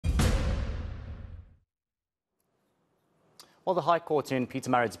Well, the High Court in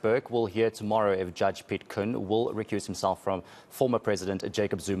Pietermaritzburg will hear tomorrow if Judge Piet Koen will recuse himself from former President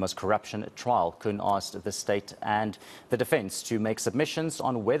Jacob Zuma's corruption trial. Koen asked the state and the defense to make submissions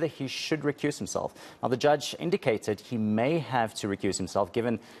on whether he should recuse himself. Now, the judge indicated he may have to recuse himself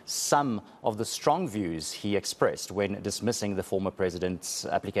given some of the strong views he expressed when dismissing the former president's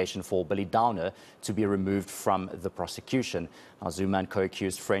application for Billy Downer to be removed from the prosecution. Now, Zuma and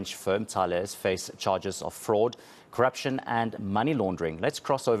co-accused French firm Thales face charges of fraud, corruption and money laundering. Let's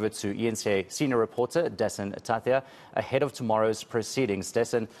cross over to eNCA senior reporter Dasen Thathiah ahead of tomorrow's proceedings.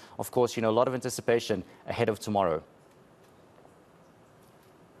 Dasen, of course, a lot of anticipation ahead of tomorrow.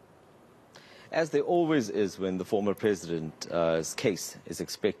 As there always is when the former president's case is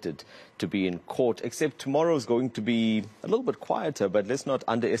expected to be in court, except tomorrow is going to be a little bit quieter, but let's not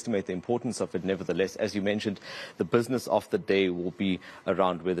underestimate the importance of it nevertheless. As you mentioned, the business of the day will be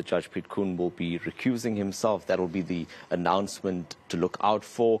around whether Judge Piet Koen will be recusing himself. That will be the announcement to look out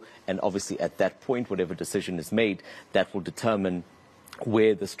for, and obviously at that point, whatever decision is made, that will determine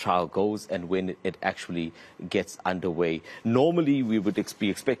where this trial goes and when it actually gets underway. Normally, we would be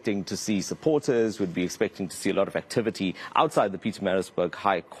expecting to see supporters, we'd be expecting to see a lot of activity outside the Pietermaritzburg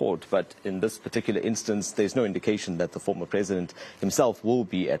High Court, but in this particular instance, there's no indication that the former president himself will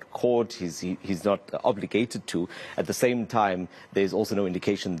be at court. He's not obligated to. At the same time, there's also no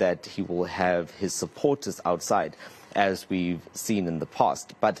indication that he will have his supporters outside, as we've seen in the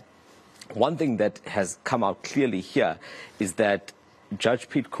past. But one thing that has come out clearly here is that Judge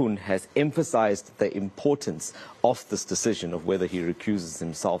Piet Koen has emphasized the importance of this decision of whether he recuses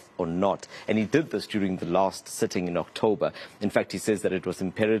himself or not. And he did this during the last sitting in October. In fact, he says that it was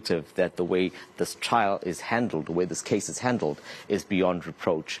imperative that the way this trial is handled, the way this case is handled, is beyond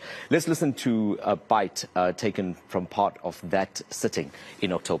reproach. Let's listen to a bite taken from part of that sitting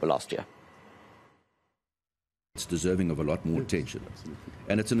in October last year. It's deserving of a lot more attention.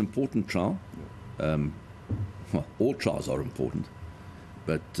 And it's an important trial. Well, all trials are important.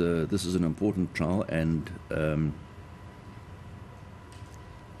 But this is an important trial, and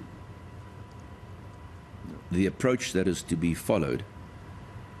the approach that is to be followed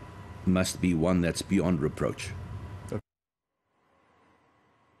must be one that's beyond reproach.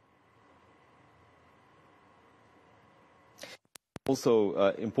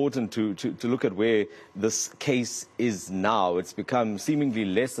 Also important to look at where this case is now. It's become seemingly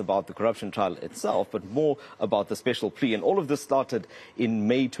less about the corruption trial itself, but more about the special plea. And all of this started in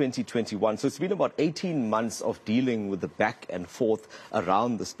May 2021. So it's been about 18 months of dealing with the back and forth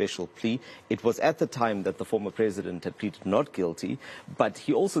around the special plea. It was at the time that the former president had pleaded not guilty, but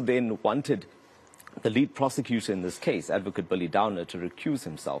he also then wanted the lead prosecutor in this case, Advocate Billy Downer, to recuse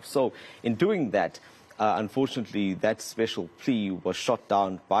himself. So in doing that, unfortunately, that special plea was shot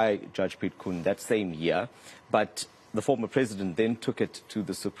down by Judge Piet Koen that same year, but the former president then took it to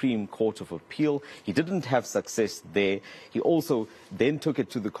the Supreme Court of Appeal. He didn't have success there. He also then took it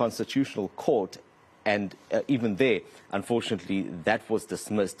to the Constitutional Court, and even there, unfortunately, that was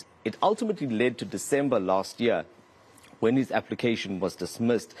dismissed. It ultimately led to December last year, when his application was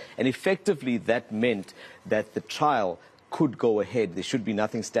dismissed, and effectively that meant that the trial could go ahead. There should be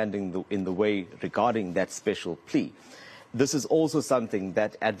nothing standing in the way regarding that special plea. This is also something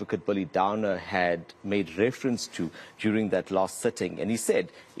that Advocate Billy Downer had made reference to during that last sitting. And he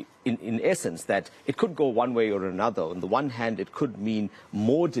said, in essence, that it could go one way or another. On the one hand, it could mean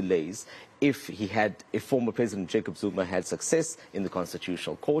more delays if former President Jacob Zuma had success in the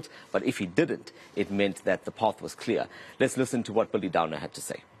Constitutional Court. But if he didn't, it meant that the path was clear. Let's listen to what Billy Downer had to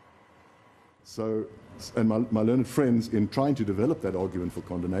say. So, and my learned friends, in trying to develop that argument for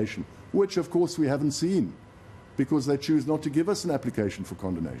condonation, which of course we haven't seen, because they choose not to give us an application for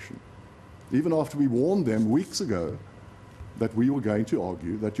condonation. Even after we warned them weeks ago that we were going to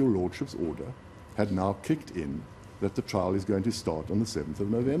argue that your Lordship's order had now kicked in, that the trial is going to start on the 7th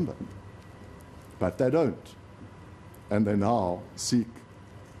of November. But they don't. And they now seek,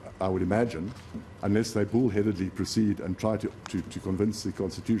 I would imagine, unless they bullheadedly proceed and try to convince the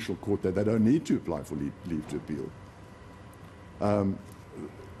Constitutional Court that they don't need to apply for leave to appeal,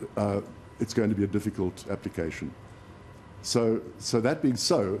 it's going to be a difficult application. So that being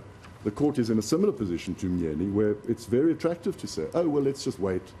so, the court is in a similar position to Mnyeni, where it's very attractive to say, oh, well, let's just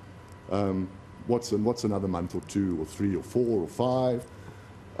wait. What's another month or 2 or 3 or 4 or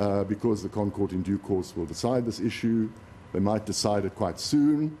 5? Because the Concourt in due course will decide this issue. They might decide it quite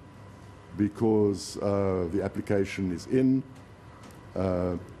soon, because the application is in,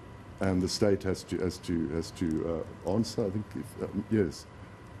 and the state has to answer. I think yes,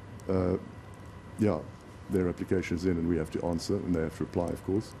 yeah, their application is in, and we have to answer, and they have to reply, of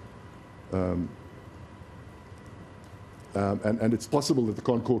course. And it's possible that the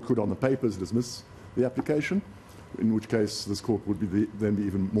Court could, on the papers, dismiss the application, in which case this court would then be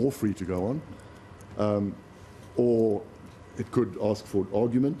even more free to go on. Or it could ask for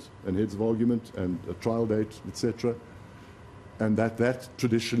argument and heads of argument and a trial date, etc. And that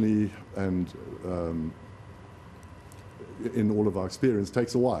traditionally and in all of our experience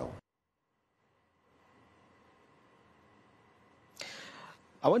takes a while.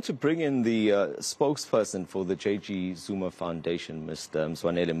 I want to bring in the spokesperson for the JG Zuma Foundation, Mr.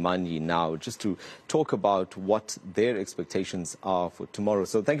 Mzwanele Manyi, now, just to talk about what their expectations are for tomorrow.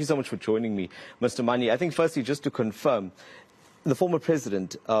 So thank you so much for joining me, Mr. Manyi. I think firstly, just to confirm, the former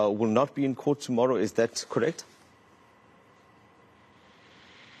president will not be in court tomorrow. Is that correct?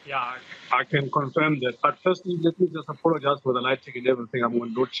 Yeah, I can confirm that. But firstly, let me just apologize for the lighting and everything. I'm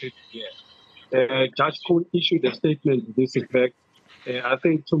on load shedding here. Judge Koen issued a statement to this effect. I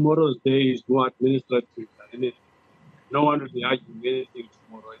think tomorrow's day is more administrative than anything. No one will be arguing anything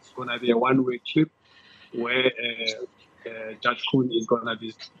tomorrow. It's going to be a one-way trip where Judge Koen is going to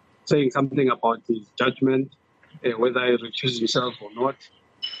be saying something about his judgment, whether he recuses himself or not,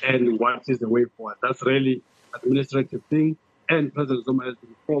 and what is the way forward. That's really an administrative thing, and President Zuma has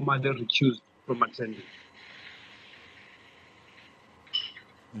been formally recused from attending.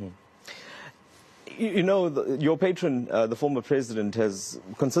 You know, your patron, the former president, has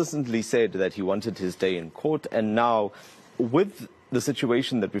consistently said that he wanted his day in court, and now, with the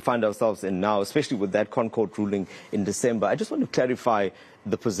situation that we find ourselves in now, especially with that Concord ruling in December, I just want to clarify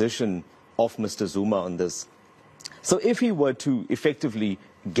the position of Mr. Zuma on this. So if he were to effectively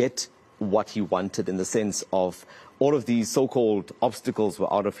get what he wanted, in the sense of all of these so-called obstacles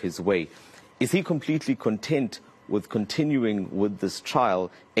were out of his way, is he completely content with continuing with this trial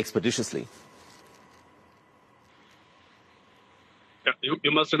expeditiously?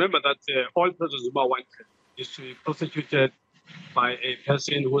 You must remember that all President Zuma wanted is to be prosecuted by a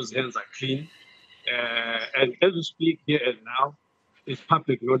person whose hands are clean. And as we speak here and now, it's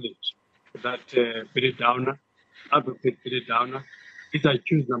public knowledge that Piet Downer, Advocate Piet Downer, is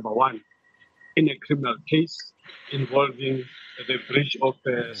accused N#1 in a criminal case involving the breach of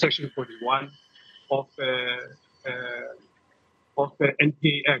Section 41 of the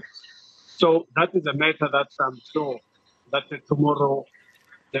eNCA Act. So that is a matter that I'm sure that tomorrow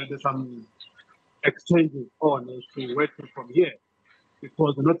there will be some exchanges on as to where to from here,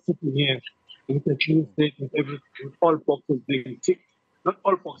 because we're not sitting here with a clean state with all boxes being ticked. Not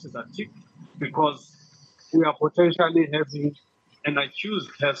all boxes are ticked, because we are potentially having an accused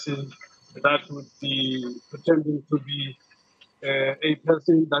person that would be pretending to be a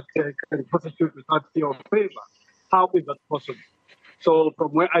person that can prosecute without fear or favor. How is that possible? So from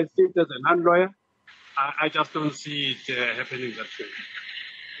where I sit as a non-lawyer, I just don't see it happening that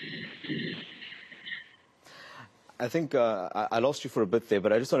way. I think I lost you for a bit there,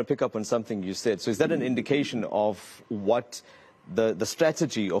 but I just want to pick up on something you said. So is that an indication of what the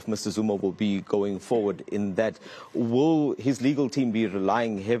strategy of Mr. Zuma will be going forward, in that will his legal team be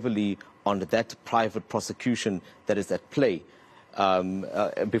relying heavily on that private prosecution that is at play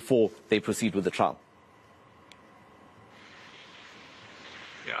before they proceed with the trial?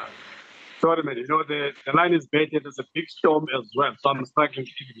 Yeah. Sorry, man. You know, the line is bad. There's a big storm as well, so I'm struggling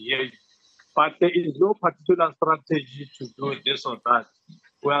to even hear you. But there is no particular strategy to do this or that.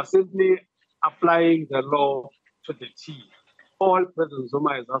 We are simply applying the law to the T. All President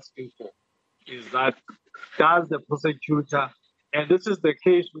Zuma is asking for is that does the prosecutor, and this is the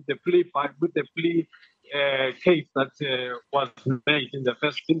case with the plea case that was made in the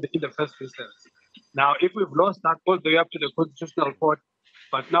first instance. Now, if we've lost that, all the way up to the Constitutional Court,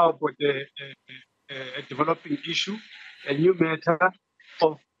 but now for a developing issue, a new matter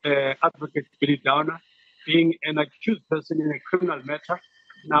of Advocate Piet Downer being an accused person in a criminal matter.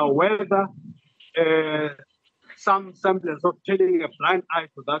 Now, whether some semblance of turning a blind eye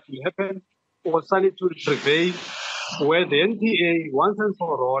to that will happen, or sanity will prevail, where the NPA, once and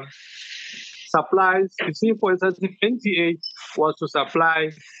for all, supplies. You see, for instance, if NPA was to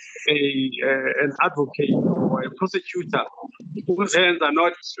supply an advocate or a prosecutor whose hands are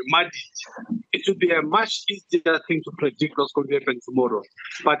not muddied, it would be a much easier thing to predict what's going to happen tomorrow.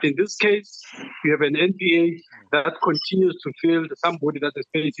 But in this case, you have an NPA that continues to field somebody that is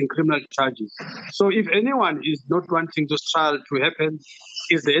facing criminal charges. So if anyone is not wanting this trial to happen,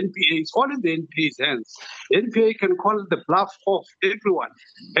 is the NPA. It's all in the NPA's hands. The NPA can call the bluff of everyone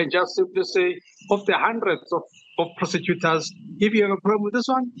and just simply say, of the hundreds of prosecutors, if you have a problem with this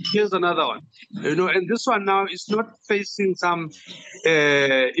one, here's another one. You know, and this one now is not facing some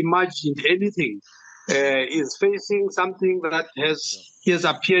imagined anything. Is facing something that he has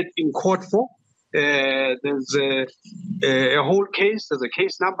appeared in court for, There's a whole case. There's a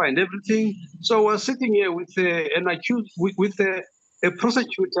case number and everything. So we're sitting here with an accused, with a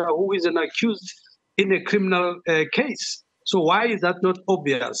prosecutor who is an accused in a criminal case. So why is that not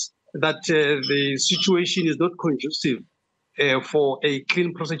obvious that the situation is not conducive for a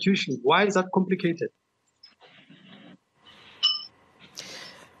clean prosecution? Why is that complicated?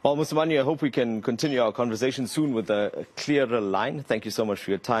 Well, Mr. Manu, I hope we can continue our conversation soon with a clearer line. Thank you so much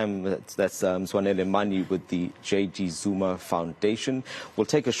for your time. That's Mswanele Manu with the J.G. Zuma Foundation. We'll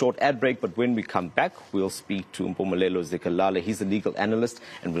take a short ad break, but when we come back, we'll speak to Mpumelelo Zikalala. He's a legal analyst,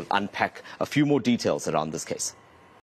 and we'll unpack a few more details around this case.